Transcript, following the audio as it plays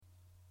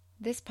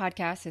This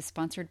podcast is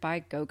sponsored by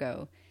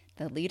GoGo,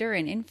 the leader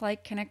in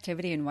in-flight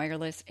connectivity and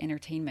wireless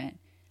entertainment.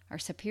 Our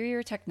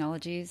superior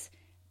technologies,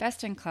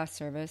 best-in-class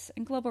service,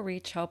 and global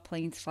reach help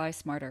planes fly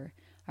smarter.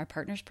 Our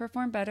partners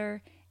perform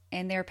better,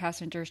 and their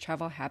passengers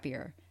travel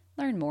happier.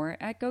 Learn more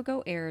at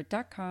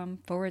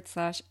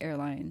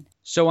gogoair.com/airline.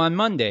 So on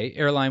Monday,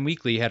 Airline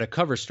Weekly had a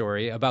cover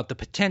story about the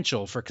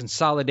potential for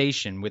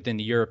consolidation within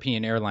the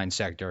European airline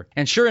sector.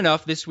 And sure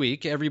enough, this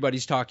week,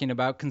 everybody's talking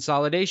about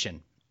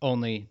consolidation.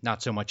 Only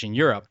not so much in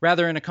Europe,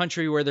 rather in a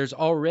country where there's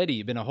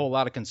already been a whole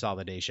lot of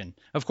consolidation.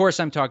 Of course,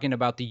 I'm talking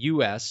about the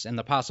U.S. and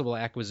the possible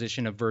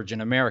acquisition of Virgin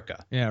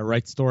America. Yeah,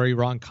 right story,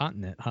 wrong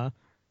continent, huh?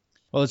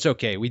 Well, it's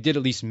okay. We did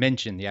at least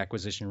mention the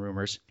acquisition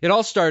rumors. It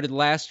all started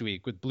last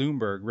week with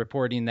Bloomberg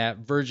reporting that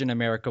Virgin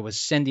America was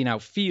sending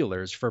out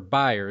feelers for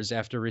buyers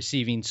after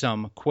receiving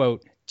some,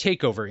 quote,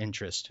 takeover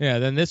interest. Yeah,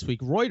 then this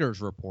week,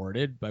 Reuters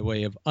reported, by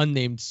way of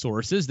unnamed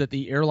sources, that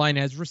the airline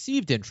has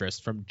received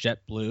interest from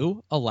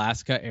JetBlue,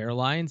 Alaska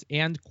Airlines,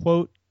 and,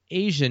 quote,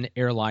 Asian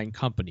airline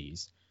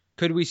companies.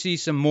 Could we see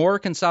some more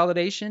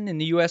consolidation in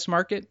the U.S.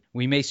 market?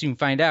 We may soon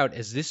find out,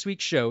 as this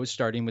week's show is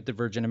starting with the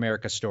Virgin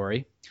America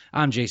story.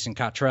 I'm Jason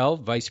Cottrell,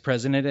 Vice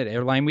President at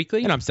Airline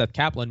Weekly. And I'm Seth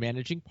Kaplan,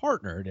 Managing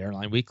Partner at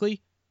Airline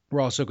Weekly.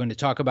 We're also going to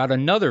talk about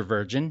another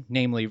Virgin,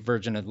 namely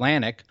Virgin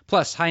Atlantic.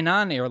 Plus,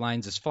 Hainan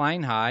Airlines is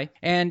flying high,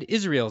 and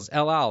Israel's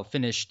El Al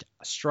finished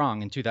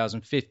strong in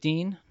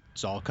 2015.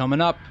 It's all coming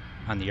up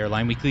on the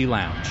Airline Weekly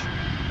Lounge.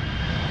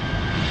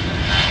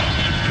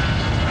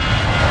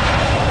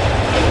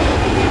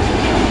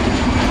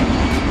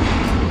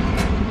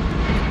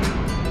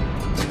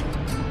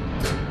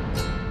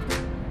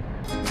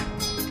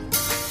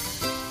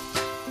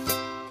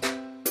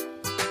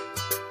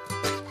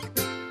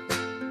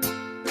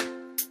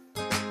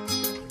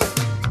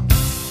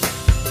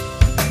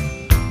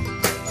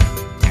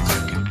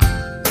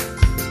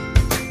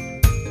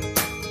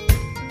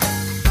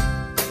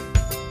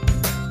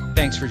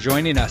 Thanks for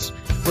joining us.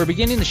 We're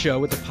beginning the show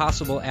with the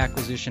possible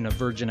acquisition of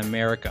Virgin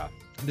America.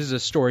 This is a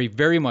story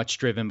very much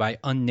driven by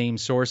unnamed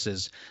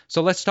sources.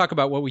 So let's talk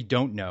about what we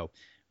don't know.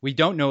 We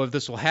don't know if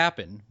this will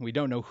happen. We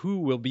don't know who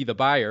will be the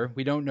buyer.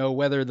 We don't know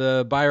whether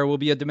the buyer will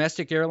be a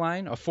domestic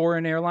airline, a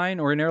foreign airline,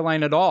 or an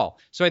airline at all.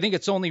 So I think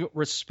it's only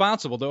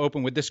responsible to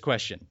open with this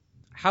question.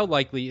 How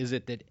likely is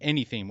it that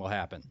anything will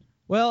happen?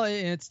 Well,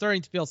 it's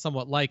starting to feel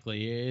somewhat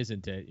likely,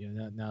 isn't it?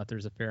 Now that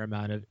there's a fair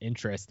amount of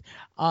interest.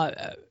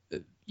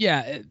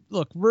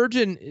 Look,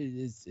 Virgin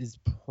is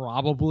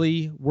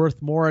probably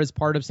worth more as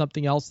part of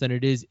something else than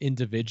it is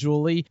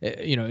individually.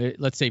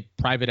 Let's say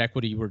private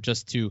equity were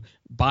just to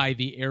buy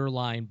the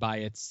airline by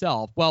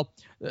itself. Well,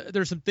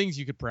 there's some things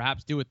you could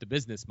perhaps do with the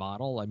business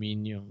model. I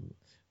mean,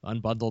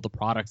 unbundle the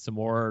product some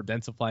more,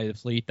 densify the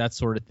fleet, that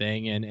sort of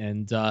thing.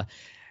 And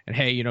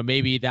hey,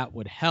 maybe that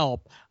would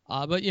help.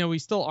 But we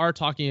still are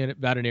talking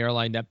about an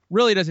airline that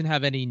really doesn't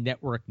have any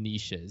network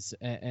niches.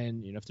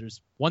 And if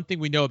there's one thing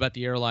we know about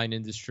the airline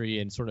industry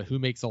and sort of who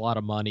makes a lot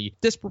of money,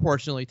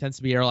 disproportionately tends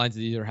to be airlines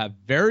that either have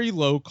very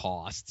low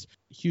costs,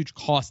 huge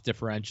cost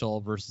differential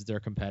versus their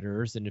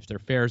competitors. And if their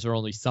fares are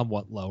only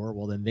somewhat lower,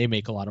 well, then they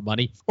make a lot of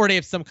money. Or they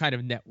have some kind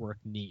of network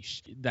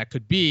niche that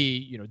could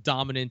be,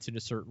 dominant in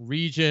a certain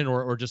region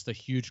or just a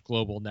huge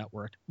global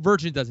network.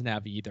 Virgin doesn't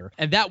have either.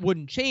 And that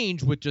wouldn't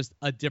change with just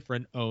a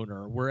different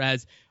owner.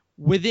 Whereas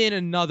within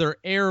another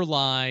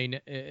airline,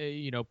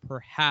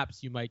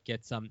 perhaps you might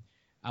get some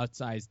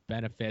outsized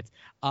benefits.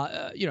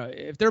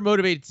 If they're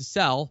motivated to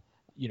sell,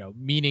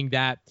 meaning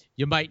that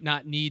you might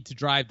not need to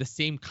drive the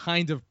same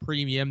kind of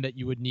premium that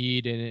you would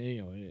need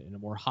in a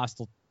more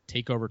hostile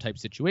takeover type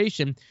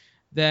situation,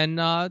 then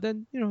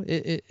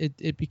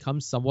it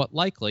becomes somewhat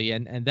likely,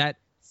 and that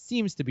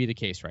seems to be the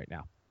case right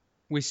now.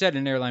 We said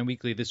in Airline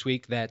Weekly this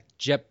week that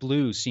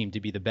JetBlue seemed to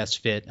be the best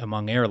fit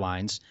among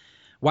airlines.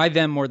 Why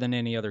them more than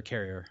any other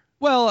carrier?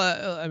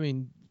 Well,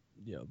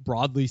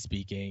 broadly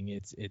speaking,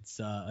 it's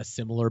a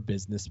similar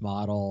business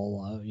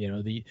model.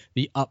 The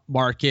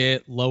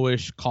upmarket,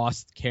 lowish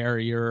cost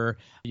carrier.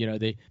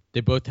 They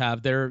both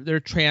have their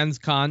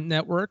transcon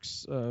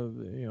networks.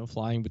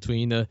 Flying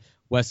between the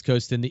West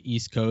Coast and the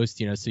East Coast.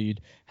 So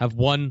you'd have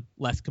one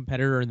less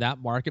competitor in that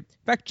market.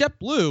 In fact,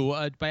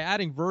 JetBlue, by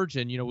adding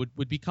Virgin,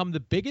 would become the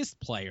biggest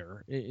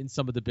player in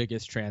some of the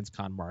biggest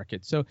transcon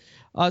markets. So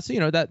that's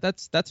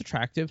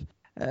attractive.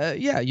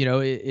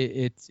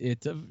 It's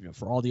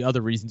for all the other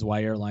reasons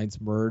why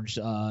airlines merge,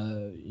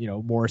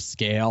 more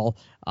scale.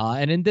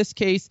 And in this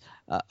case,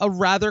 a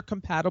rather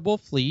compatible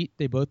fleet.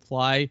 They both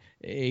fly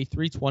a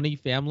 320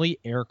 family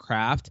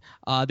aircraft.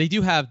 They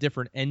do have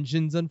different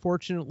engines,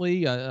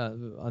 unfortunately,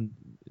 in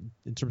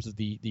terms of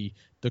the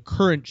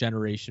current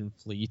generation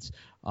fleet,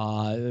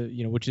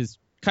 which is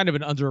kind of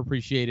an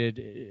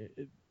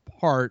underappreciated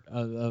part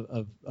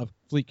of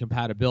fleet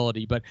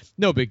compatibility, but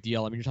no big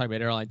deal. I mean, you're talking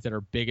about airlines that are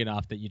big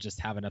enough that you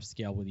just have enough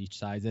scale with each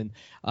size. And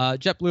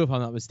JetBlue, if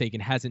I'm not mistaken,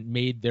 hasn't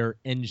made their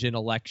engine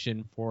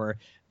election for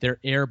their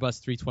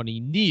Airbus 320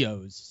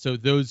 Neos, so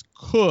those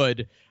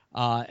could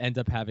end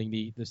up having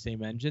the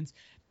same engines.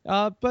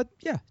 But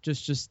yeah,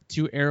 just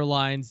two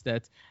airlines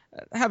that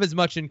have as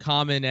much in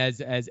common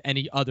as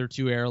any other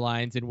two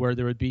airlines, and where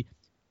there would be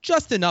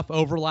just enough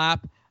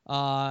overlap,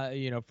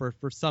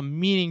 for some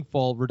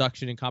meaningful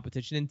reduction in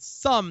competition in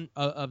some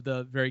of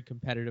the very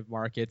competitive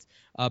markets.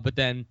 But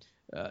then,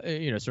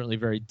 certainly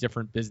very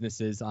different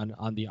businesses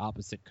on the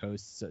opposite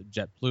coasts.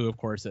 JetBlue, of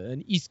course,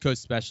 an East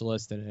Coast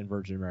specialist, and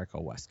Virgin America,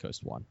 a West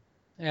Coast one.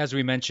 As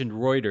we mentioned,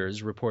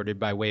 Reuters reported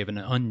by way of an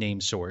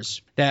unnamed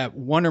source that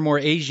one or more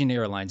Asian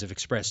airlines have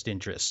expressed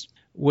interest.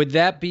 Would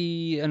that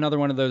be another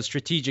one of those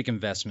strategic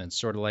investments,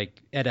 sort of like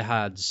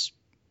Etihad's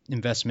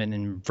investment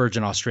in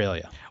Virgin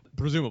Australia?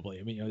 Presumably.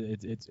 I mean,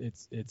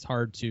 it's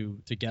hard to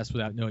guess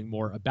without knowing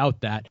more about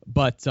that.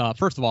 But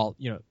first of all,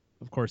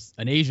 of course,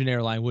 an Asian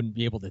airline wouldn't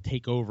be able to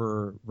take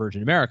over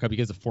Virgin America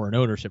because of foreign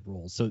ownership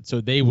rules.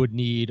 So they would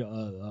need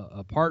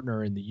a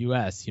partner in the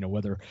U.S.,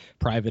 whether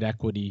private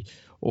equity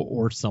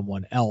or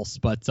someone else.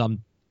 But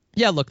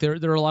look, there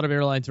are a lot of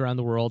airlines around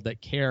the world that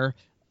care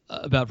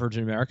about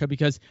Virgin America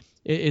because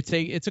it's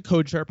a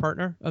code share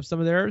partner of some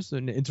of theirs,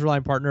 an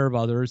interline partner of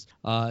others.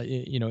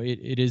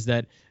 It is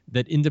that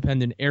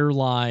independent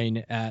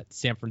airline at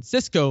San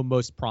Francisco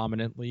most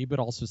prominently, but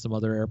also some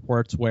other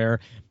airports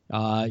where,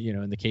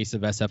 in the case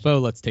of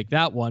SFO, let's take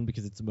that one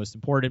because it's the most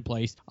important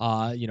place.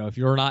 If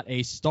you're not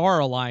a Star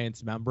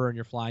Alliance member and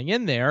you're flying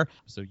in there,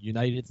 so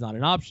United's not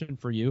an option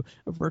for you,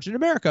 Virgin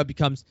America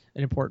becomes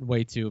an important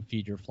way to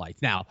feed your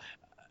flights. Now,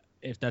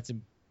 if that's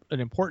an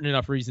important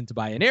enough reason to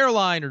buy an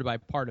airline or to buy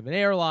part of an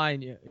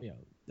airline,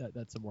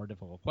 that's a more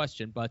difficult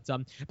question. But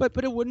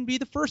it wouldn't be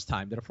the first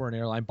time that a foreign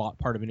airline bought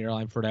part of an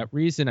airline for that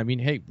reason. I mean,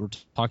 hey, we're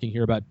talking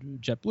here about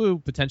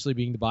JetBlue potentially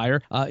being the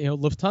buyer.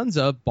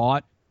 Lufthansa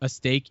bought a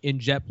stake in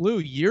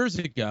JetBlue years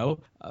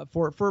ago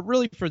for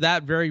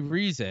that very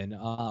reason.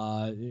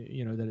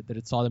 That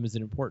it saw them as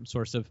an important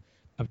source of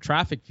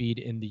traffic feed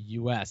in the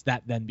U.S.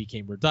 That then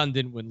became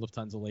redundant when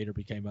Lufthansa later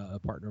became a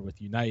partner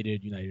with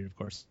United. United, of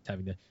course,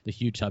 having the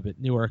huge hub at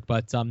Newark,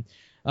 but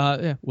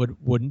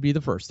wouldn't be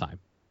the first time.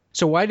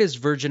 So why does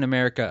Virgin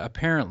America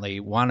apparently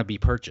want to be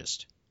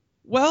purchased?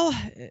 Well,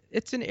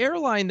 it's an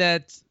airline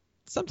that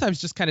sometimes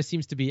just kind of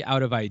seems to be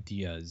out of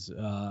ideas.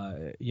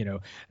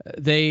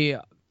 They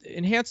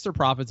enhanced their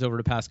profits over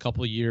the past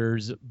couple of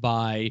years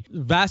by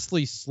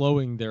vastly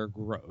slowing their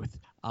growth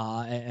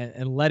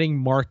and letting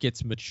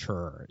markets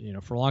mature.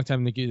 For a long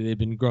time, they've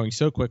been growing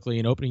so quickly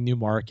and opening new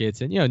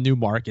markets. And, new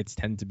markets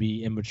tend to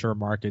be immature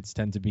markets,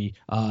 tend to be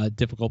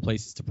difficult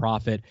places to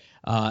profit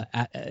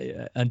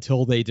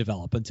until they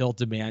develop, until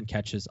demand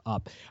catches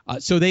up.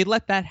 So they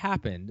let that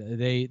happen.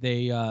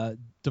 They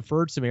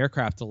deferred some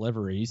aircraft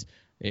deliveries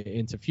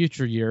into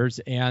future years.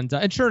 And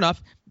sure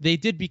enough, they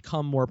did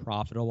become more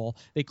profitable.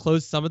 They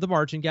closed some of the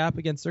margin gap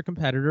against their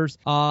competitors.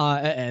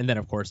 And then,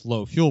 of course,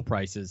 low fuel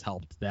prices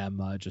helped them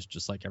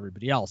just like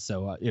everybody else.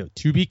 So,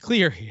 to be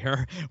clear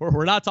here,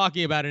 we're not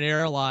talking about an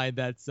airline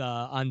that's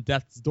on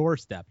death's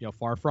doorstep.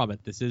 Far from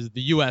it. This is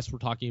the U.S. we're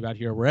talking about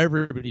here, where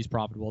everybody's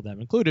profitable,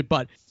 them included.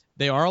 But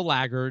they are a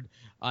laggard.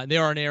 They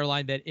are an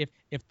airline that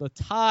if the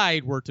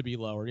tide were to be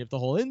lowered, if the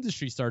whole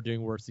industry started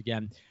doing worse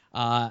again,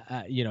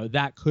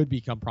 that could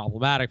become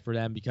problematic for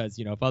them because,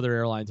 if other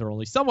airlines are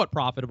only somewhat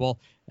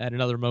profitable at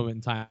another moment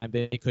in time,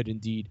 they could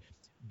indeed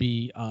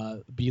be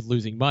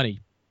losing money.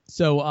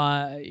 So,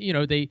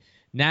 they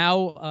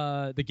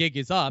now the gig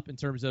is up in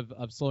terms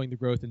of slowing the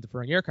growth and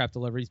deferring aircraft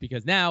deliveries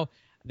because now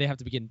they have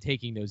to begin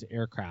taking those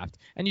aircraft.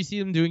 And you see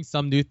them doing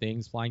some new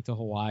things, flying to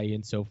Hawaii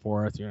and so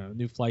forth,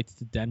 new flights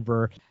to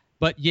Denver.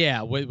 But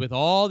yeah, with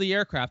all the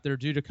aircraft that are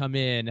due to come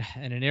in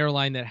and an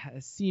airline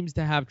that seems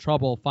to have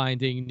trouble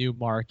finding new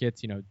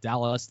markets,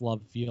 Dallas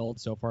Love Field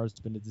so far has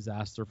been a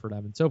disaster for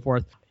them and so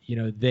forth.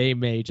 They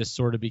may just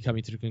sort of be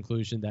coming to the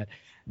conclusion that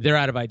they're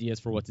out of ideas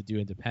for what to do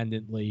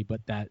independently,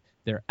 but that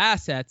their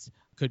assets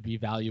could be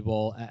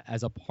valuable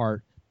as a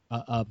part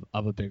of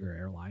a bigger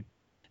airline.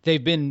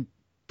 They've been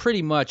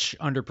pretty much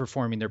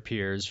underperforming their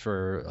peers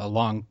for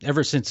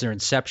ever since their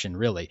inception,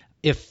 really.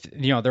 If,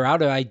 they're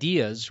out of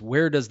ideas,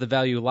 where does the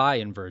value lie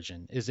in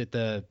Virgin? Is it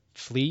the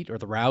fleet or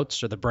the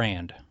routes or the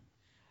brand?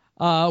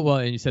 Well,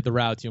 and you said the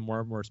routes,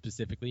 more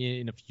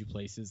specifically in a few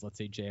places, let's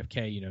say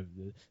JFK,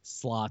 the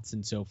slots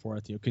and so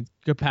forth,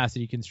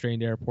 capacity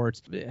constrained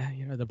airports,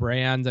 the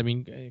brand. I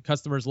mean,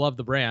 customers love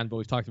the brand, but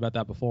we've talked about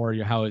that before.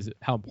 How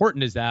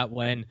important is that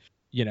when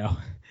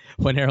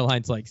when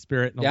airlines like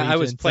Spirit and Allegiant, I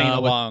was playing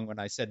along when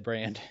I said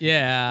brand.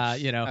 Yeah,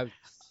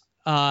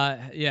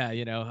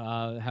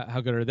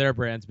 how good are their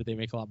brands, but they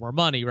make a lot more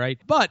money, right?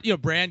 But,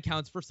 brand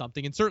counts for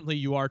something. And certainly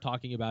you are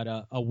talking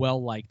about a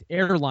well-liked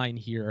airline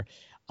here.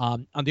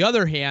 On the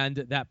other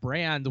hand, that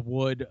brand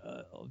would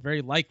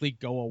very likely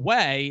go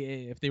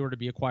away if they were to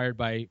be acquired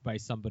by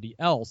somebody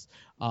else.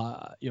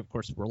 Of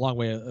course, we're a long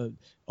way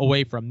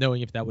away from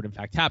knowing if that would in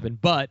fact happen.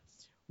 But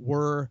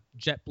were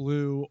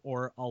JetBlue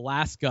or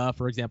Alaska,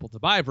 for example, to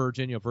buy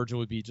Virgin, Virgin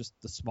would be just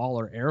the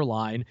smaller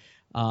airline.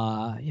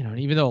 And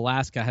even though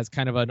Alaska has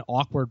kind of an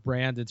awkward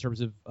brand in terms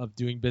of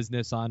doing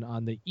business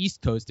on the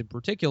East Coast in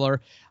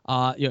particular,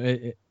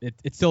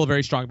 it's still a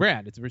very strong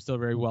brand. It's still a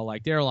very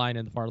well-liked airline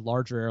and the far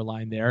larger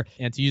airline there.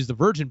 And to use the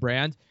Virgin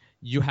brand,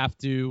 you have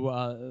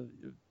to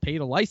pay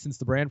to license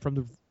the brand from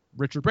the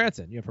Richard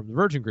Branson, from the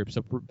Virgin Group.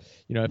 So,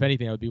 if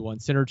anything, that would be one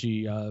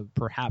synergy,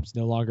 perhaps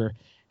no longer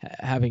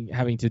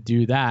having to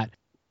do that.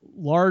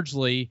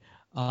 Largely,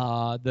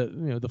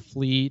 the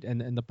fleet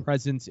and the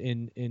presence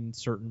in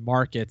certain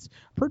markets,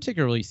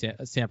 particularly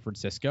San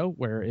Francisco,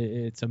 where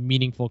it's a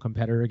meaningful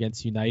competitor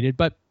against United.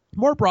 But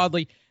more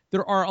broadly,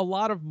 there are a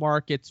lot of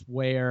markets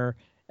where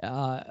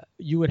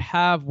you would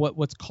have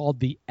what's called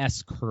the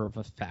S-curve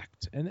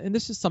effect. And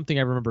this is something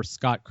I remember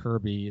Scott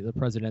Kirby, the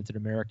president at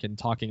American,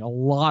 talking a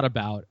lot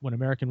about when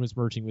American was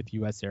merging with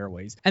U.S.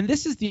 Airways. And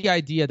this is the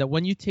idea that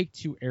when you take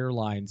two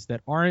airlines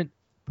that aren't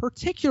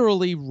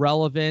particularly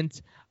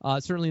relevant,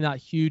 certainly not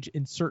huge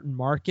in certain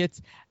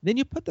markets, then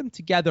you put them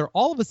together,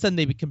 all of a sudden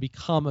they can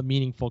become a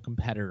meaningful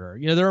competitor.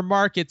 There are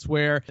markets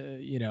where,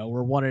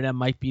 where one of them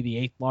might be the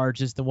 8th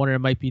largest and one of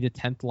them might be the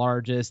 10th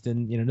largest,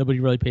 and, nobody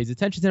really pays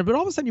attention to them. But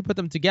all of a sudden you put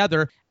them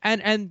together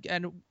and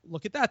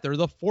look at that. They're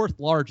the 4th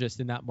largest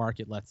in that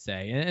market, let's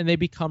say, and they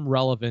become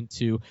relevant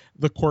to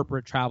the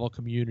corporate travel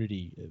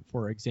community,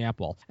 for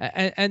example.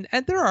 And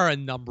there are a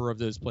number of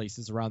those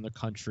places around the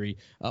country.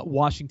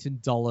 Washington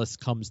Dulles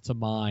comes to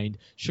mind,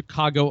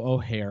 Chicago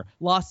O'Hare,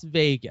 Las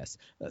Vegas.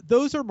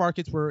 Those are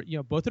markets where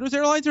both of those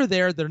airlines are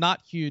there. They're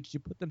not huge. You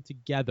put them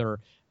together,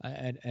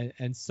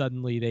 and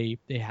suddenly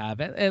they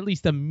have at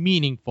least a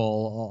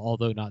meaningful,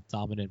 although not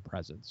dominant,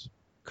 presence.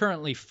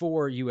 Currently,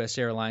 4 U.S.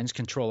 airlines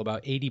control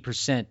about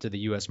 80% of the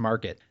U.S.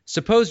 market.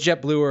 Suppose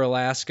JetBlue or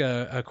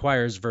Alaska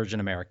acquires Virgin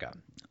America.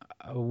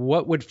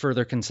 What would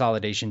further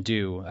consolidation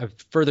do?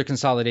 Further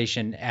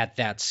consolidation at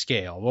that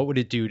scale, what would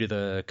it do to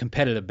the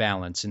competitive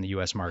balance in the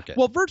U.S. market?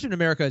 Well, Virgin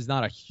America is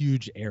not a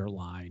huge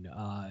airline.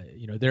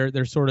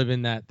 They're sort of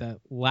in that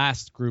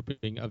last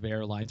grouping of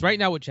airlines. Right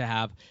now, what you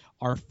have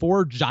are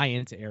 4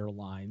 giant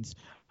airlines: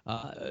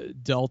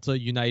 Delta,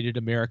 United,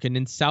 American,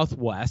 and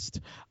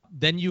Southwest.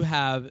 Then you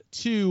have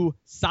 2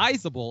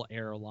 sizable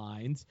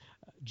airlines,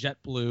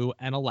 JetBlue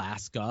and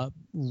Alaska,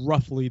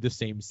 roughly the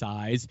same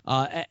size.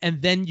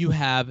 And then you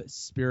have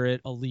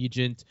Spirit,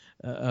 Allegiant,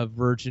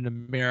 Virgin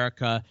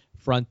America,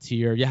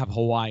 Frontier. You have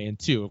Hawaiian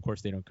too. Of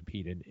course, they don't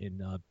compete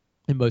in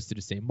most of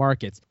the same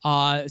markets.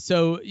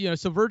 So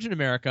Virgin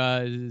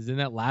America is in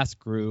that last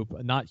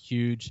group, not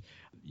huge,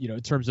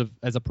 in terms of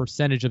as a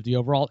percentage of the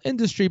overall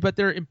industry, but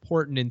they're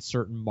important in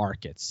certain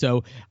markets.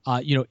 So,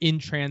 in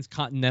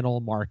transcontinental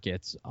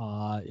markets,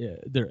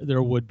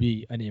 there would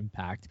be an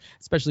impact,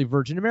 especially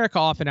Virgin America,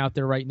 often out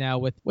there right now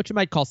with what you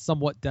might call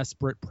somewhat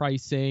desperate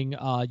pricing.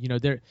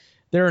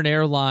 They're an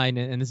airline,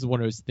 and this is one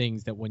of those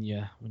things that when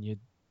you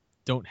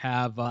don't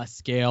have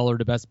scale or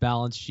the best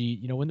balance sheet.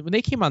 When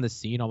they came on the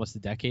scene almost a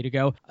decade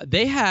ago,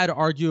 they had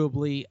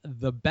arguably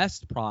the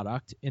best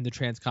product in the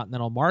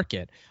transcontinental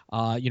market.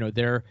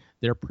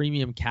 Their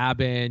premium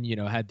cabin,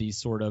 had these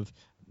sort of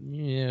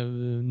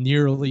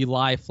nearly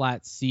lie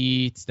flat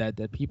seats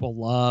that people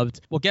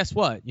loved. Well, guess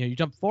what? You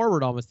jump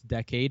forward almost a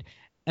decade,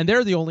 and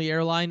they're the only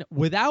airline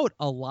without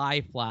a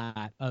lie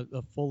flat,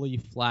 a fully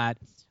flat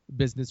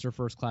business or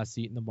first class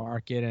seat in the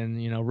market, and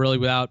really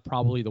without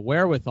probably the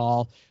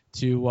wherewithal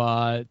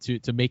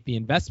to make the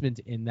investment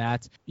in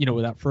that,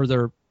 without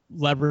further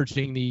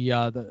leveraging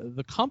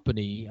the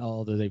company,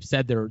 although they've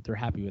said they're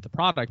happy with the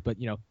product, but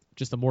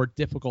just a more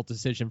difficult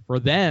decision for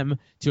them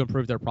to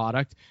improve their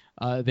product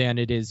than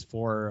it is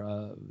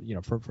for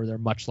their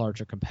much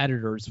larger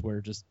competitors,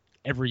 where just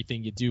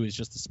everything you do is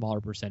just a smaller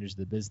percentage of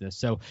the business.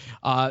 So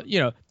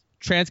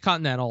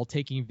transcontinental,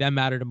 taking them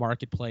out of the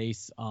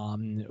marketplace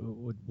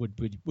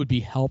would be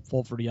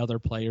helpful for the other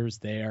players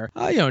there.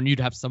 And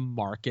you'd have some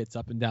markets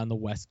up and down the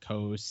West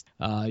Coast,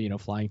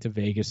 flying to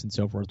Vegas and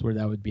so forth, where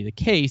that would be the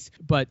case.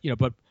 But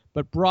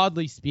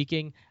broadly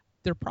speaking,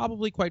 they're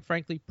probably, quite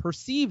frankly,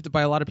 perceived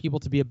by a lot of people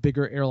to be a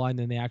bigger airline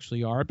than they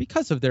actually are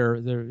because of their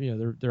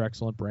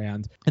excellent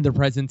brand and their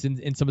presence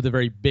in some of the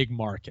very big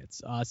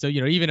markets. So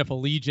even if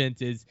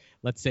Allegiant is,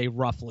 let's say,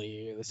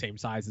 roughly the same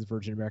size as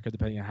Virgin America,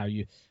 depending on how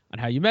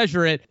you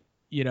measure it,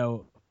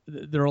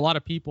 there are a lot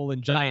of people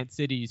in giant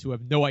cities who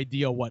have no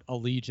idea what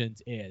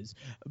Allegiant is,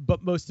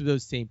 but most of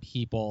those same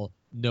people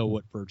know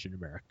what Virgin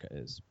America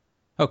is.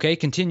 Okay,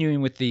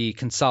 continuing with the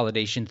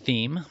consolidation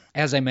theme.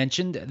 As I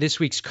mentioned, this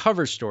week's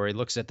cover story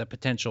looks at the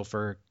potential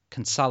for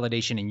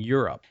consolidation in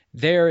Europe.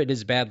 There it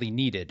is badly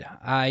needed.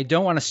 I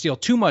don't want to steal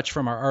too much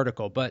from our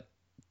article, but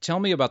tell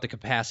me about the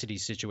capacity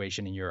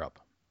situation in Europe.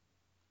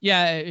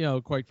 Yeah,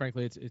 quite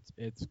frankly,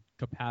 it's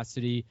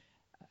capacity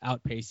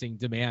outpacing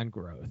demand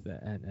growth,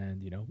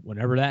 and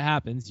whenever that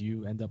happens,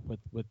 you end up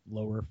with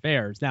lower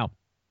fares. Now,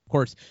 of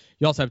course,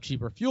 you also have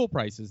cheaper fuel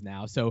prices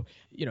now, so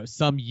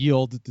some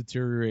yield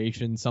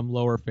deterioration, some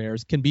lower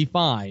fares can be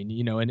fine.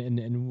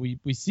 And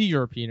we see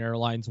European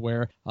airlines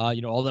where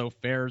although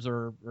fares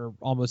are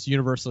almost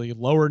universally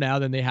lower now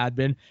than they had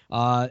been,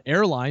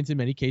 airlines in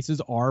many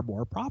cases are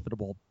more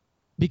profitable.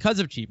 because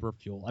of cheaper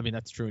fuel. I mean,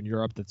 that's true in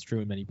Europe. That's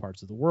true in many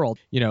parts of the world.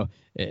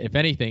 If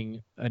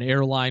anything, an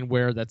airline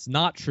where that's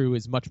not true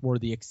is much more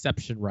the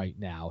exception right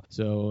now.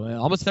 So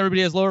almost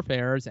everybody has lower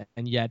fares,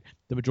 and yet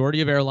the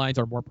majority of airlines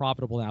are more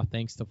profitable now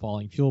thanks to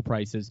falling fuel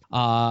prices.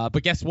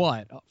 But guess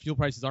what? Fuel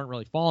prices aren't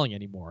really falling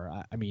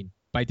anymore. I mean,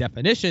 by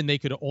definition, they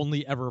could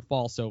only ever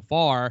fall so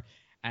far,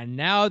 and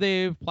now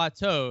they've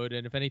plateaued.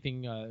 And if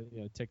anything,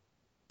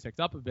 ticked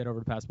up a bit over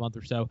the past month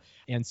or so.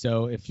 And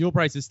so if fuel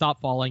prices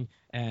stop falling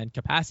and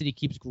capacity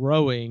keeps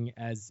growing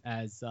as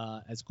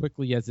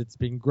quickly as it's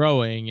been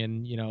growing,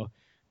 and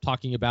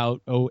talking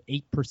about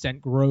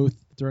 8% growth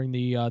during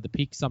the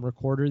peak summer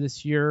quarter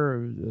this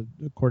year,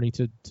 according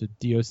to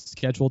DO's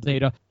schedule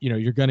data,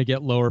 you're going to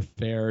get lower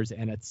fares,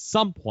 and at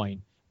some point,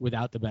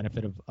 without the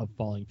benefit of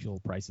falling fuel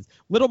prices.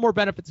 Little more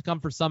benefit to come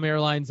for some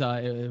airlines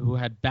who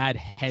had bad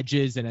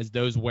hedges, and as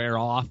those wear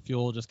off,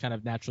 fuel just kind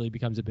of naturally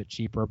becomes a bit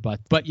cheaper.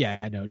 But yeah,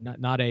 no,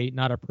 not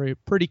a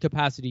pretty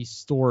capacity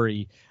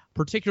story,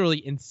 particularly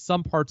in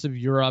some parts of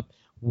Europe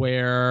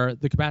where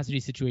the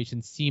capacity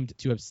situation seemed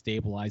to have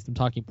stabilized. I'm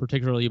talking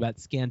particularly about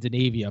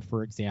Scandinavia,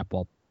 for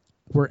example,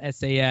 where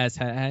SAS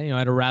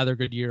had a rather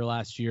good year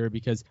last year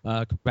because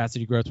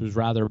capacity growth was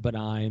rather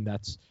benign.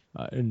 That's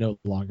no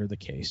longer the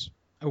case.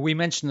 We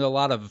mentioned a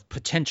lot of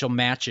potential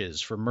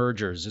matches for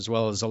mergers, as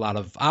well as a lot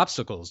of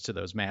obstacles to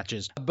those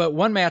matches. But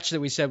one match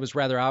that we said was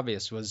rather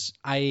obvious was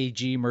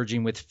IAG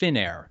merging with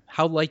Finnair.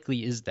 How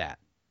likely is that?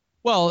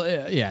 Well,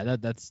 yeah,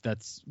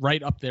 that's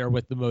right up there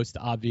with the most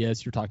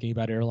obvious. You're talking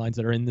about airlines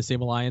that are in the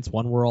same alliance,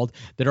 Oneworld,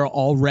 that are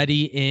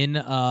already in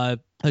a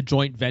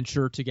joint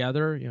venture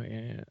together.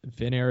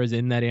 Finnair is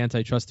in that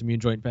antitrust immune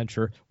joint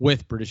venture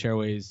with British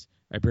Airways,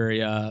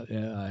 Iberia,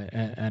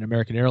 and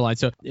American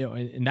Airlines. So,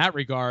 in that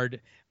regard,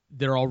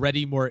 they're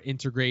already more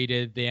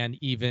integrated than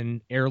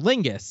even Aer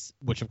Lingus,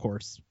 which of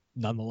course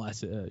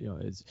nonetheless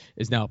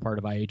is now a part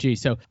of IAG.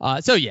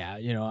 So yeah,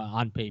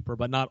 on paper,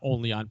 but not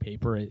only on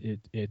paper,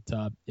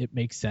 it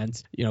makes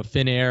sense.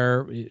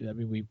 Finnair, I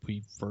mean,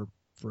 we for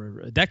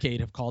a decade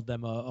have called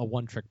them a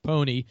one-trick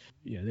pony.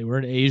 They were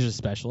an Asia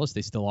specialist,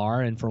 they still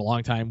are, and for a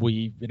long time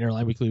we in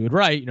Airline Weekly would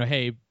write,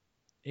 hey,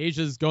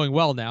 Asia's going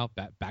well now,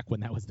 back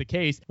when that was the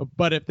case.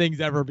 But if things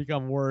ever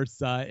become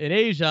worse in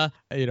Asia,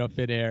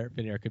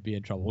 Finnair could be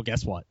in trouble. Well,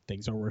 guess what?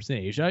 Things are worse in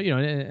Asia,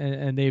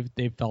 and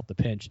they've felt the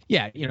pinch.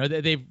 Yeah,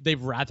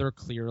 they've rather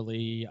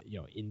clearly,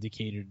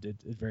 indicated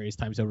at various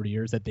times over the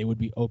years that they would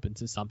be open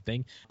to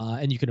something.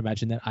 And you can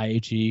imagine that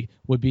IAG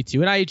would be too.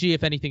 And IAG,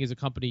 if anything, is a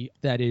company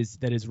that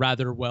is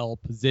rather well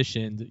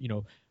positioned,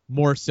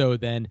 more so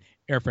than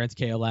Air France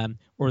KLM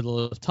or the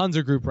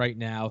Lufthansa Group right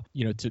now,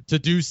 to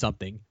do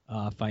something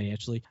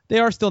financially. They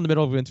are still in the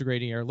middle of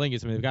integrating Aer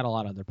Lingus. I mean, they've got a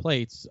lot on their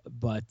plates,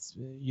 but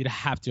you'd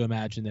have to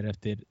imagine that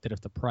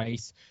if the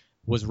price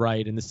was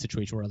right and the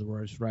situation were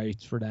otherwise right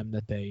for them,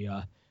 that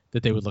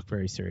they would look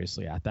very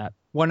seriously at that.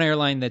 One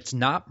airline that's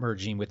not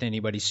merging with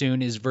anybody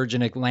soon is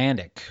Virgin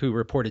Atlantic, who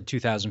reported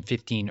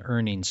 2015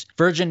 earnings.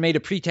 Virgin made a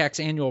pre-tax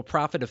annual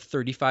profit of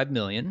 $35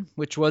 million,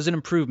 which was an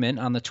improvement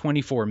on the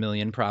 $24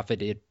 million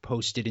profit it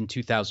posted in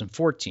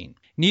 2014.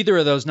 Neither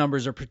of those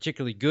numbers are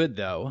particularly good,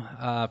 though.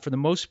 For the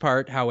most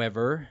part,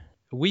 however,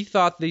 we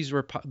thought this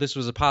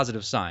was a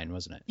positive sign,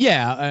 wasn't it?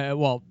 Yeah,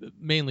 well,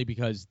 mainly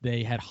because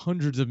they had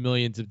hundreds of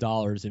millions of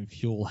dollars in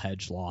fuel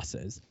hedge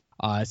losses.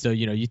 So,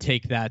 you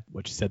take that,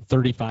 what you said,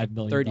 $35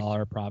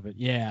 million profit.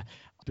 Yeah.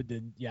 But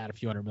then you add a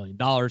few $100 million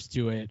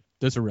to it.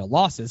 Those are real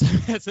losses.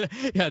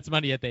 It's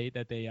money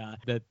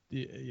that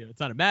it's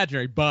not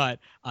imaginary, but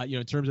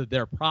in terms of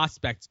their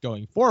prospects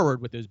going forward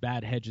with those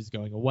bad hedges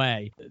going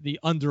away, the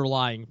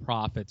underlying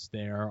profits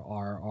there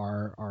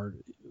are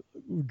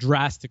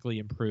drastically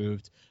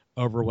improved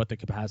over what the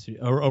capacity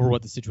or over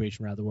what the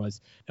situation rather was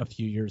a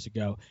few years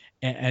ago.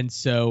 And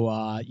so,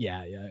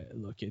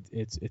 look,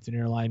 it's an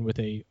airline with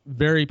a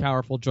very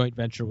powerful joint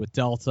venture with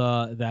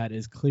Delta that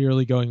is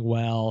clearly going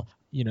well.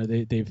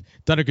 They've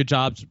done a good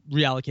job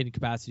reallocating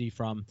capacity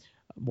from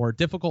more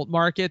difficult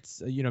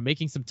markets,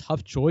 making some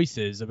tough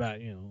choices about,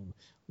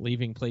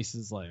 leaving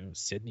places like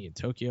Sydney and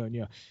Tokyo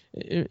and,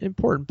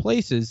 important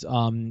places,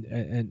 and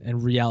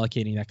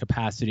reallocating that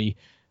capacity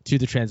to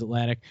the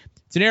transatlantic.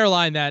 It's an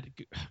airline that,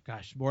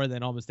 gosh, more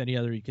than almost any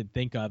other you can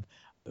think of,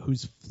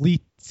 whose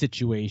fleet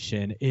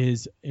situation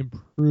is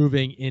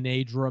improving in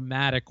a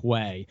dramatic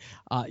way.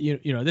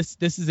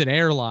 This is an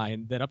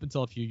airline that up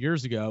until a few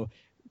years ago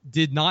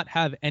did not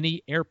have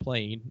any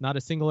airplane, not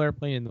a single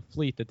airplane in the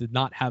fleet that did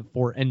not have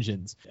 4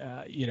 engines.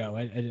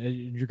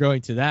 And you're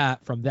going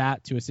from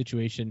that to a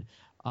situation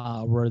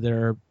where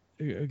they're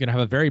going to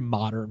have a very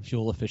modern,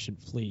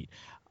 fuel-efficient fleet.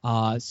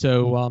 For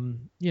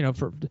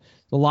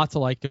a lot to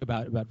like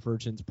about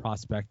Virgin's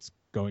prospects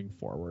going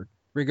forward.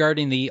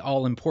 Regarding the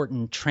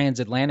all-important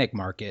transatlantic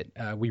market,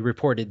 we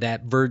reported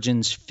that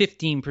Virgin's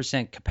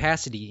 15%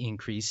 capacity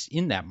increase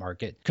in that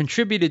market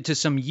contributed to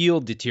some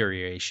yield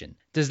deterioration.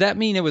 Does that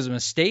mean it was a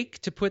mistake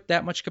to put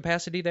that much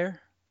capacity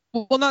there?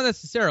 Well, not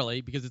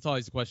necessarily, because it's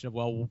always a question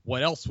of,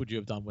 what else would you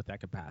have done with that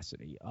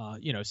capacity?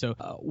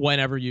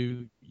 Whenever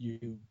you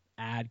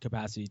add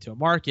capacity to a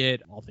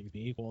market, all things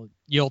being equal,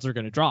 yields are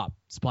going to drop,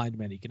 supply and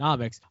demand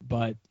economics.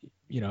 But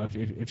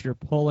if you're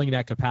pulling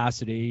that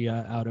capacity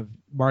out of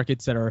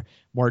markets that are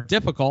more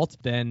difficult,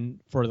 then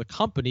for the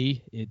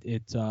company,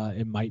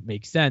 it might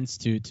make sense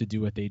to do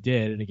what they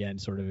did. And again,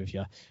 sort of if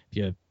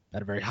you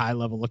at a very high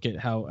level look at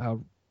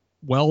how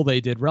well they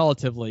did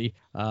relatively,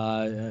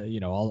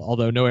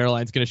 although no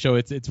airline's going to show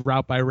its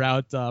route by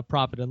route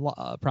profits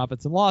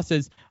and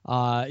losses,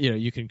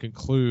 you can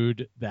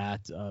conclude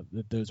that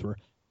those were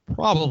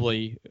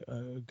probably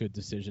good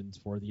decisions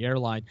for the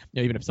airline,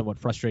 even if somewhat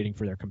frustrating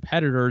for their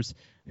competitors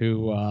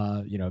who,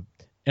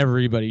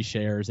 everybody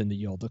shares in the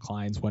yield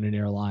declines when an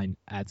airline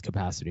adds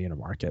capacity in a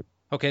market.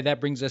 Okay, that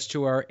brings us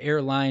to our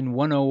Airline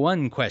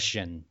 101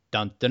 question.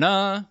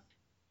 Dun-dun-dun.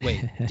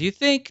 Wait, do you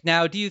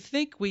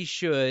think we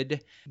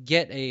should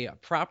get a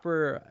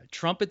proper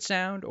trumpet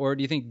sound, or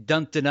do you think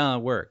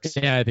dun-dun-dun works?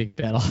 Yeah, I think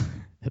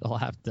it'll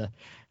have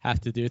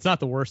to do. It's not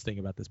the worst thing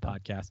about this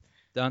podcast.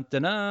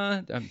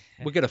 Dun-dun-dun.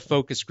 We'll get a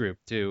focus group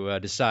to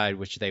decide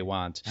which they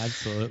want.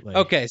 Absolutely.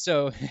 Okay,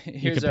 so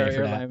here's our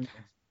airline.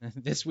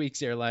 This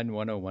week's Airline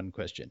 101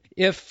 question.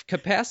 If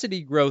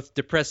capacity growth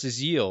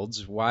depresses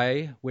yields,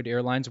 why would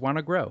airlines want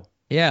to grow?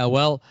 Yeah,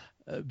 well,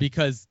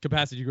 because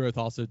capacity growth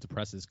also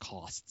depresses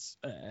costs.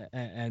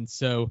 And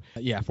so,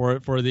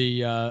 for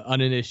the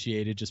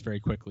uninitiated, just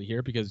very quickly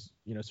here, because,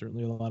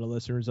 certainly a lot of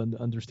listeners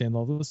understand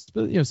all this,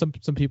 but,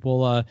 some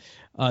people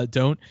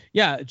don't.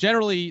 Yeah,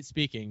 generally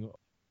speaking,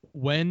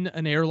 when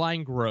an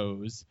airline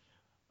grows,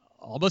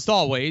 almost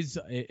always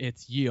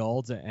it's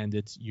yields and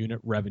it's unit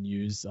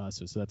revenues.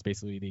 So that's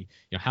basically the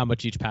how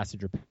much each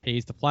passenger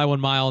pays to fly 1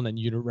 mile, and then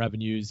unit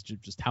revenues,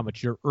 just how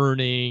much you're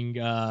earning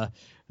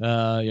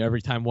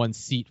every time one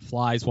seat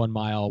flies 1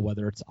 mile,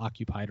 whether it's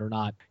occupied or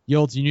not.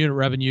 Yields and unit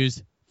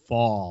revenues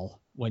fall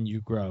when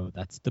you grow.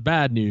 That's the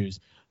bad news.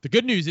 The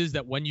good news is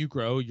that when you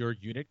grow, your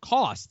unit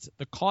costs,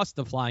 the cost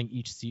of flying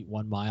each seat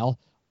 1 mile,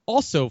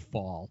 also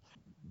fall,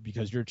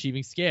 because you're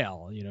achieving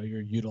scale. You're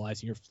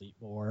utilizing your fleet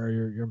more,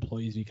 your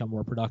employees become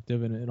more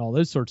productive, and all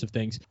those sorts of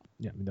things.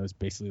 Yeah, that was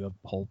basically the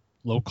whole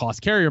low-cost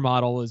carrier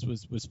model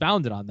was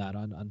founded on that,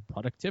 on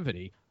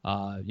productivity.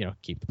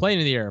 Keep the plane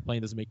in the air. A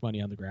plane doesn't make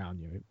money on the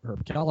ground.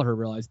 Herb Kelleher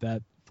realized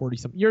that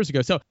 40-something years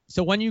ago.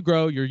 So when you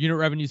grow, your unit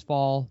revenues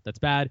fall. That's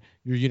bad.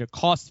 Your unit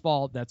costs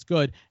fall. That's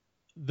good.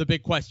 The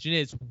big question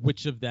is,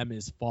 which of them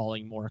is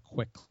falling more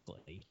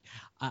quickly?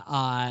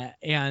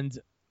 And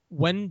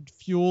when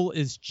fuel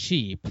is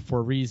cheap,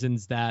 for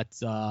reasons that,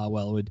 it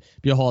would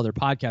be a whole other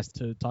podcast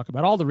to talk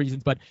about all the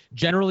reasons, but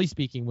generally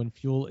speaking, when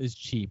fuel is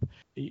cheap,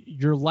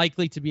 you're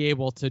likely to be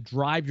able to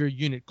drive your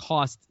unit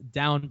cost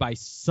down by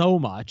so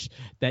much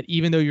that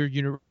even though your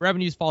unit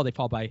revenues fall, they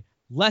fall by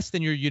less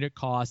than your unit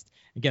cost.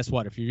 And guess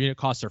what? If your unit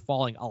costs are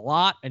falling a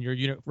lot and your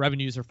unit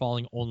revenues are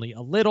falling only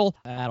a little,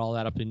 add all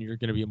that up and you're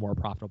going to be a more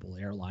profitable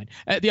airline.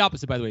 The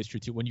opposite, by the way, is true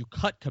too. When you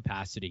cut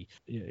capacity,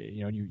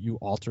 you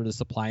alter the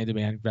supply and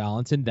demand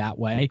balance in that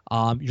way.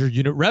 Your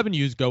unit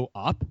revenues go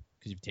up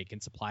because you've taken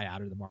supply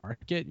out of the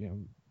market,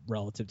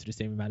 relative to the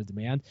same amount of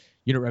demand.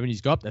 Unit revenues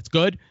go up. That's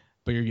good.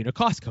 But your unit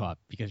costs go up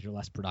because you're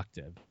less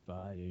productive.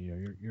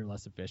 You're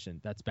less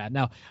efficient. That's bad.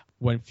 Now,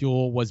 when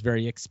fuel was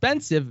very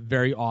expensive,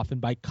 very often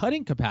by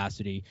cutting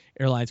capacity,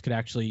 airlines could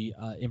actually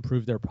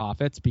improve their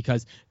profits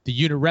because the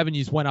unit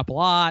revenues went up a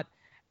lot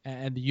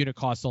and the unit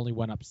costs only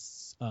went up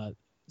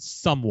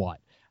somewhat.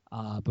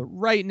 But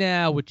right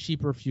now, with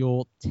cheaper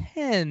fuel,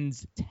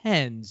 tends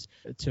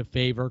to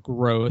favor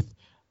growth.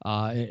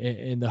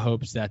 In the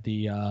hopes that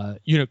the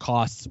unit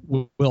costs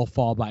will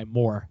fall by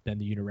more than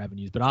the unit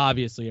revenues. But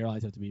obviously,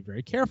 airlines have to be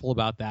very careful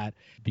about that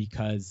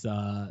because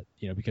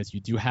you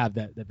do have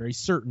that very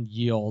certain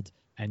yield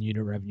and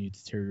unit revenue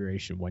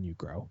deterioration when you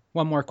grow.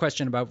 One more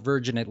question about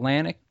Virgin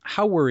Atlantic.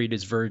 How worried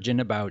is Virgin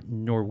about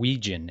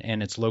Norwegian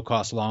and its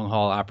low-cost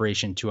long-haul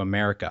operation to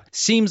America?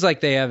 Seems like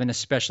they have an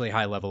especially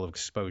high level of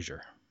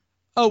exposure.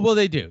 Oh, well,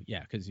 they do.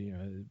 Yeah, because,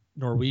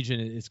 Norwegian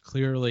is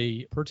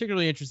clearly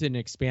particularly interested in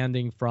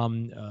expanding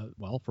from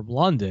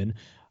London,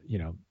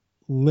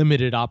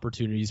 limited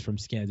opportunities from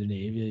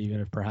Scandinavia, even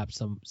if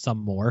perhaps some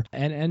more.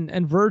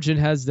 And Virgin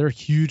has their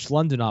huge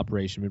London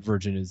operation. But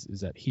Virgin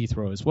is at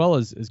Heathrow as well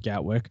as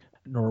Gatwick.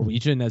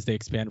 Norwegian, as they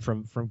expand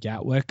from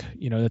Gatwick,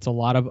 it's a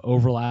lot of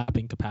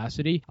overlapping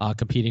capacity,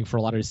 competing for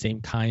a lot of the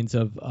same kinds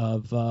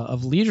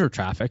of leisure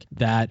traffic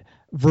that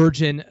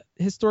Virgin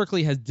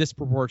historically has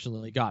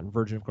disproportionately gotten.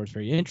 Virgin, of course,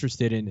 very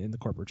interested in the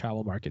corporate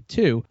travel market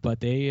too,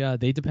 but they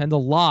depend a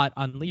lot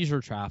on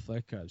leisure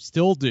traffic,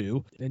 still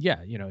do. And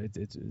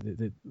it's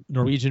the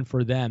Norwegian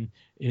for them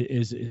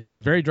is a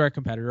very direct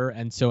competitor.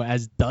 And so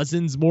as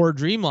dozens more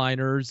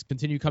Dreamliners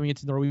continue coming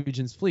into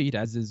Norwegian's fleet,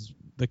 as is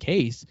the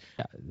case,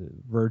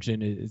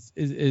 Virgin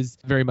is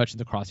very much in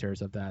the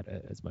crosshairs of that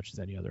as much as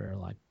any other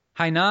airline.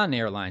 Hainan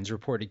Airlines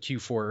reported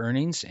Q4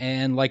 earnings,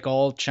 and like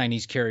all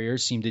Chinese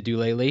carriers seem to do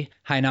lately,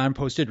 Hainan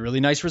posted really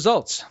nice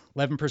results.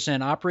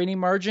 11% operating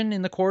margin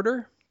in the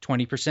quarter,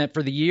 20%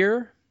 for the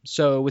year.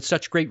 So with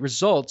such great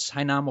results,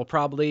 Hainan will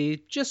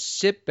probably just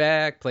sit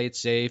back, play it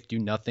safe, do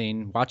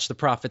nothing, watch the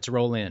profits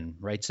roll in.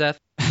 Right, Seth?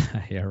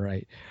 Yeah,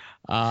 right.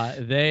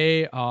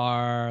 They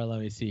are, let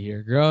me see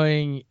here,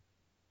 growing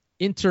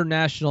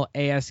international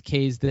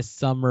ASKs this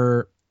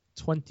summer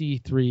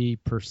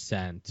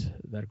 23%,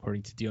 that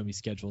according to DOME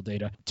schedule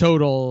data.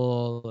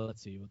 Total,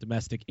 let's see,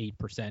 domestic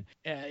 8%.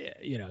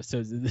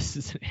 So this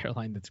is an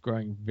airline that's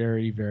growing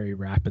very, very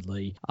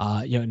rapidly.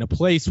 In a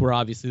place where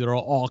obviously there are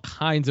all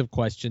kinds of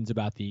questions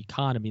about the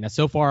economy. Now,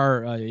 so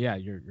far,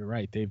 you're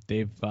right.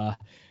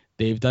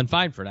 They've done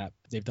fine for that.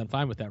 They've done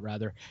fine with that,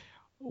 rather.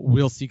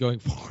 We'll see going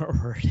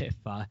forward if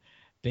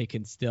they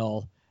can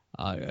still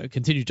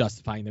continue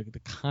justifying the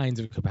kinds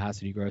of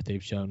capacity growth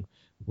they've shown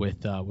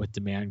with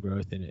demand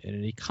growth in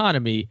an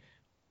economy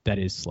that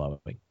is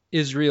slowing.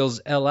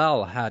 Israel's El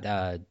Al had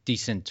a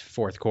decent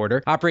fourth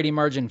quarter. Operating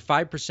margin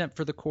 5%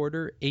 for the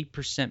quarter,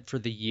 8% for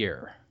the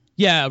year.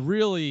 Yeah,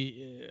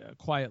 really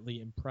quietly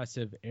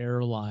impressive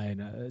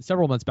airline.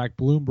 Several months back,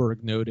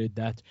 Bloomberg noted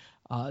that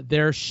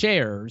their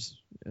shares,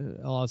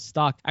 El Al's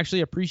stock,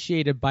 actually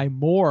appreciated by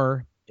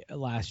more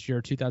last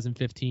year,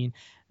 2015,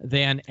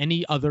 than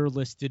any other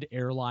listed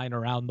airline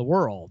around the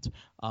world.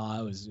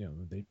 It was,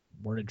 they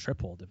more than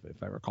tripled,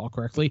 if I recall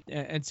correctly.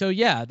 And so,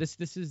 this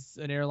is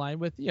an airline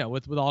with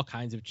all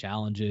kinds of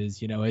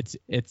challenges.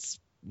 It's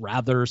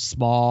rather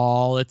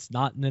small. It's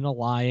not in an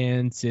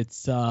alliance.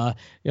 It's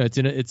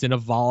it's in a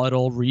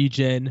volatile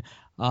region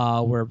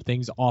where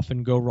things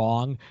often go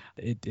wrong.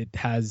 It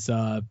has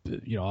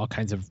all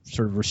kinds of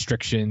sort of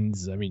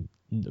restrictions. I mean,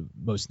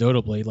 most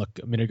notably, look,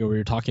 a minute ago we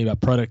were talking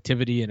about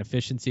productivity and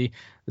efficiency.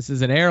 This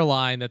is an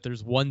airline that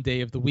there's one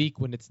day of the week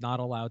when it's not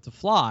allowed to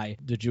fly,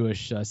 the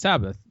Jewish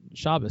Sabbath,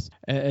 Shabbos.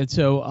 And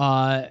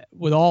so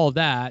with all of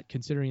that,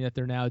 considering that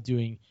they're now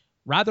doing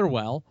rather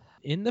well,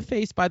 in the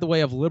face, by the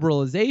way, of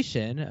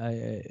liberalization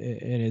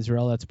in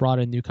Israel that's brought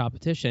in new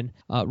competition,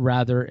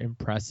 rather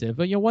impressive.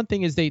 But, one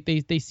thing is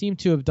they seem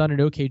to have done an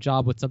okay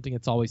job with something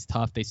that's always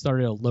tough. They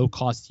started a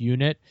low-cost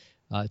unit.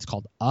 It's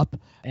called UP.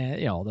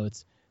 And, although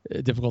it's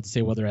difficult to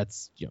say whether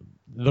that's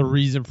the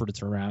reason for the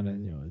turnaround,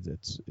 and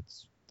it's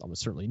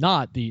almost certainly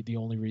not the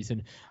only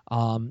reason.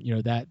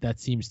 That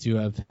seems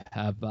to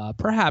have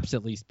perhaps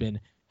at least been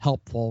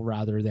helpful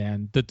rather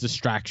than the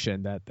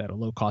distraction that a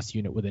low-cost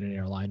unit within an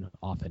airline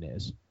often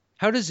is.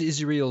 How does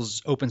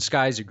Israel's Open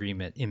Skies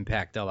agreement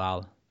impact El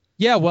Al?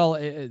 Yeah, well,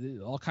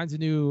 all kinds of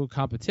new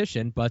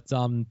competition, but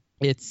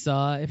it's,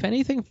 if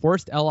anything,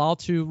 forced El Al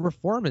to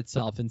reform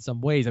itself in some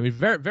ways. I mean,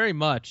 very, very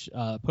much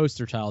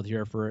poster child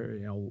here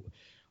for,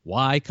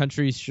 why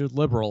countries should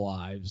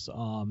liberalize.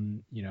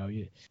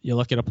 You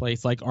look at a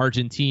place like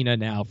Argentina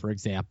now, for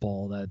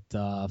example,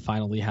 that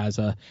finally has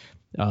a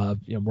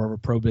more of a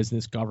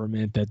pro-business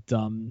government that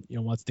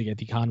wants to get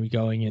the economy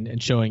going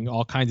and showing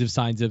all kinds of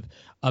signs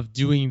of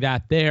doing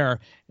that there.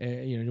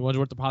 You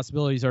wonder what the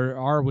possibilities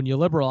are when you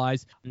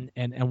liberalize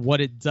and what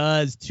it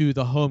does to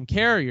the home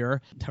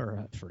carrier,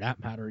 or for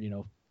that matter,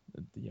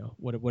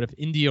 what if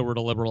India were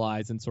to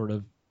liberalize and sort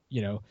of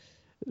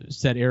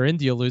set Air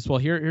India loose? Well,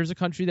 here's a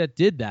country that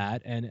did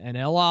that, and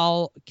El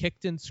Al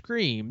kicked and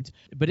screamed,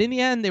 but in the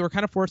end they were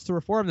kind of forced to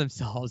reform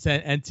themselves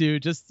and to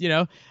just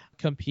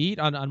compete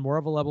on more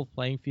of a level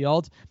playing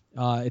field.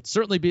 It's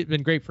certainly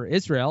been great for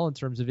Israel in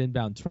terms of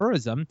inbound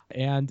tourism,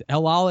 and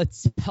El Al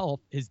itself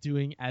is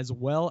doing as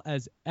well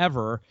as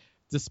ever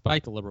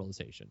despite the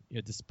liberalization,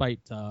 despite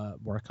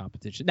more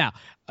competition. Now,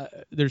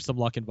 there's some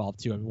luck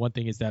involved too. I mean, one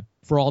thing is that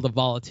for all the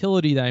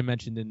volatility that I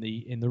mentioned in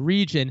the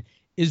region,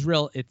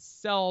 Israel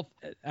itself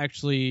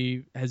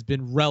actually has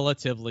been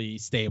relatively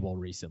stable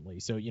recently.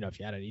 So, if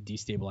you had any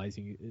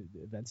destabilizing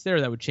events there,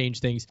 that would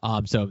change things.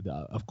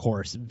 Of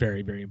course,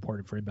 very, very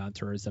important for inbound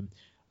tourism.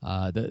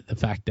 The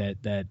fact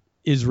that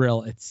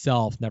Israel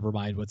itself, never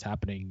mind what's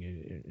happening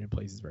in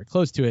places very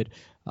close to it,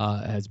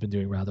 has been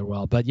doing rather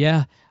well. But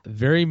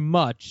very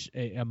much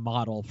a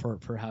model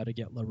for how to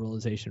get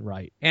liberalization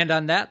right. And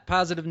on that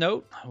positive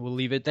note, we'll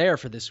leave it there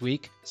for this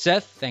week.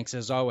 Seth, thanks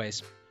as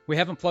always. We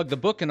haven't plugged the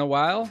book in a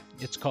while.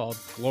 It's called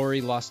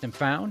Glory, Lost and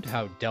Found,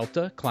 How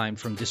Delta Climbed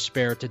from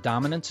Despair to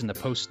Dominance in the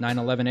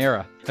Post-9/11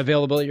 Era.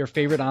 Available at your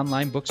favorite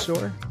online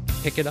bookstore.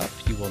 Pick it up.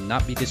 You will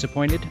not be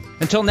disappointed.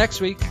 Until next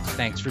week,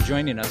 thanks for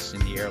joining us in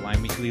the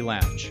Airline Weekly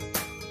Lounge.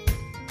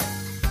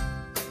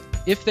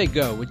 If they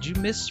go, would you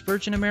miss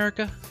Virgin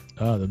America?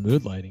 Oh, the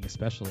mood lighting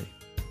especially.